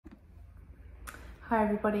Hi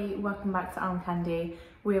everybody, welcome back to Armcandy.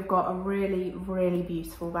 We have got a really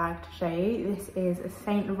beautiful bag to show you. This is a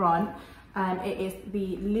Saint Laurent. It is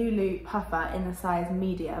the LouLou puffer in the size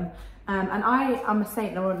medium. And I am a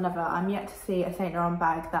Saint Laurent lover. I'm yet to see a Saint Laurent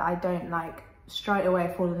bag that I don't like straight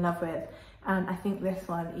away fall in love with. And I think this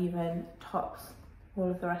one even tops all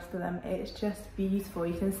of the rest of them. It's just beautiful.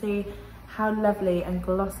 You can see how lovely and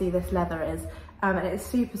glossy this leather is. And it's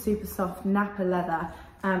super soft nappa leather.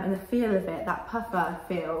 And the feel of it, that puffer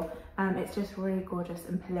feel, it's just really gorgeous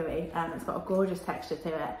and pillowy. It's got a gorgeous texture to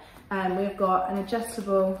it. We've got an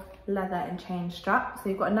adjustable leather and chain strap. So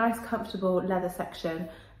you've got a nice comfortable leather section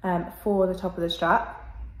for the top of the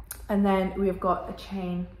strap. And then we've got a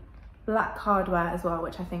chain black hardware as well,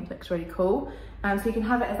 which I think looks really cool. So you can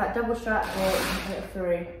have it as that double strap, or you can put it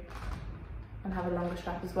through and have a longer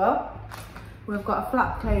strap as well. We've got a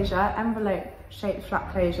flap closure, envelope shaped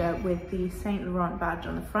flap closure with the Saint Laurent badge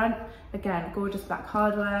on the front. Again, gorgeous black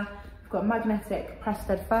hardware. We've got magnetic press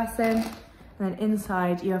stud fasten. And then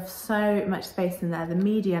inside you have so much space in there. The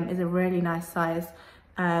medium is a really nice size.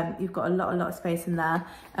 You've got a lot of space in there.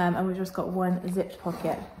 And we've just got one zipped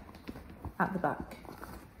pocket at the back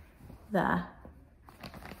there.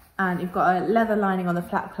 And you've got a leather lining on the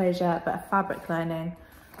flap closure, but a fabric lining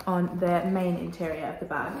on the main interior of the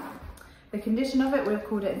bag. The condition of it, we've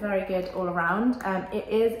called it very good all around. It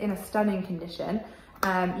is in a stunning condition.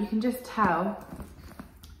 You can just tell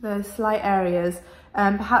the slight areas,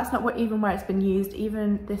 perhaps not even where it's been used.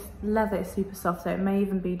 Even this leather is super soft, so it may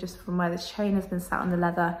even be just from where this chain has been sat on the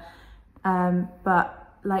leather.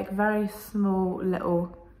 But like very small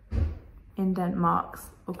little indent marks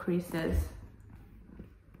or creases.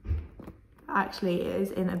 Actually, it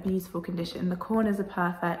is in a beautiful condition. The corners are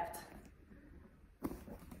perfect.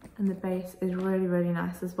 And the base is really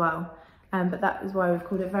nice as well. But that is why we've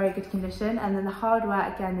called it very good condition. And then the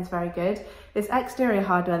hardware again is very good. This exterior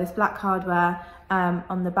hardware, this black hardware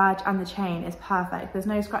on the badge and the chain is perfect. There's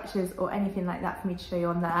no scratches or anything like that for me to show you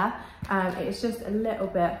on there. It's just a little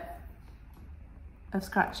bit of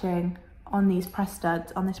scratching on these press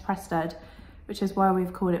studs, on this press stud, which is why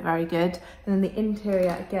we've called it very good. And then the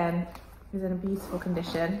interior again is in a beautiful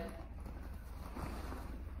condition.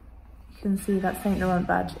 You can see that Saint Laurent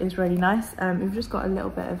badge is really nice. We've just got a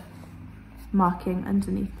little bit of marking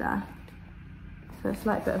underneath there. So a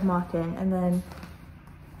slight bit of marking, and then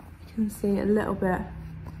you can see a little bit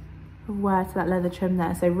of wear to that leather trim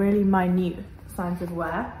there. So really minute signs of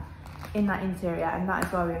wear in that interior, and that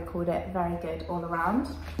is why we've called it very good all around.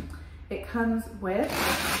 It comes with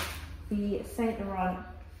the Saint Laurent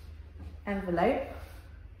envelope,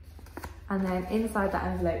 and then inside that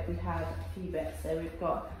envelope we have a few bits. So we've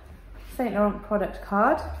got Saint Laurent product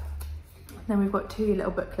card. Then we've got two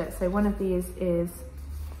little booklets. So one of these is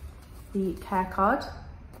the care card,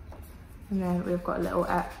 and then we've got a little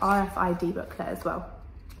RFID booklet as well.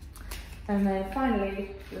 And then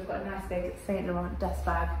finally, we've got a nice big Saint Laurent dust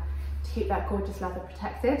bag to keep that gorgeous leather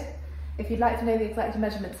protected. If you'd like to know the exact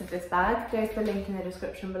measurements of this bag, go to the link in the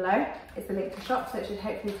description below. It's the link to shop, so it should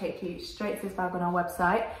hopefully take you straight to this bag on our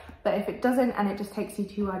website. But if it doesn't, and it just takes you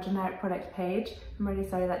to our generic product page, I'm really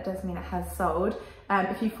sorry, that does mean it has sold.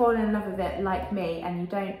 If you fall in love with it like me and you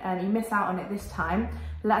don't, you miss out on it this time,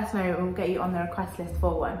 let us know and we'll get you on the request list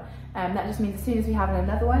for one. That just means as soon as we have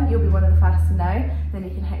another one, you'll be one of the first to know. Then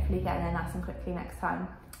you can hopefully get in there nice and quickly next time.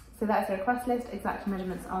 So that's the request list, exact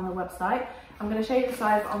measurements on the website. I'm going to show you the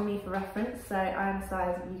size on me for reference. So I am a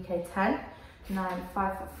size UK 10 and I'm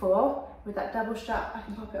 5'4". With that double strap, I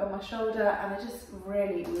can pop it on my shoulder, and I just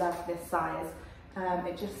really love this size.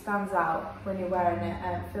 It just stands out when you're wearing it,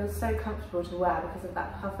 and it feels so comfortable to wear because of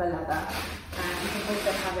that puffer leather. You can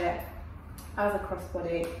also have it as a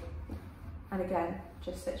crossbody, and again,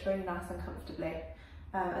 just sits really nice and comfortably.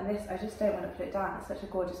 And this, I just don't want to put it down. It's such a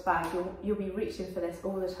gorgeous bag. You'll be reaching for this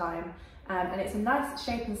all the time. And it's a nice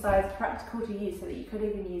shape and size, practical to use, so that you could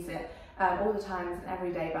even use it all the time as an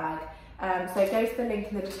everyday bag. So go to the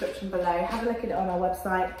link in the description below, have a look at it on our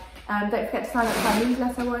website. Don't forget to sign up to our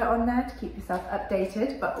newsletter while you're on there to keep yourself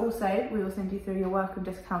updated, but also we will send you through your welcome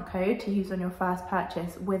discount code to use on your first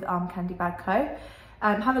purchase with Armcandy Bag Co.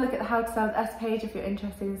 Have a look at the How to Sell with Us page if you're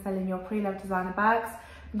interested in selling your pre-loved designer bags.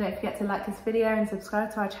 And don't forget to like this video and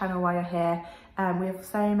subscribe to our channel while you're here. We have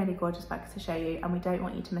so many gorgeous bags to show you, and we don't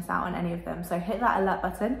want you to miss out on any of them. So hit that alert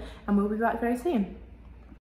button and we'll be back very soon.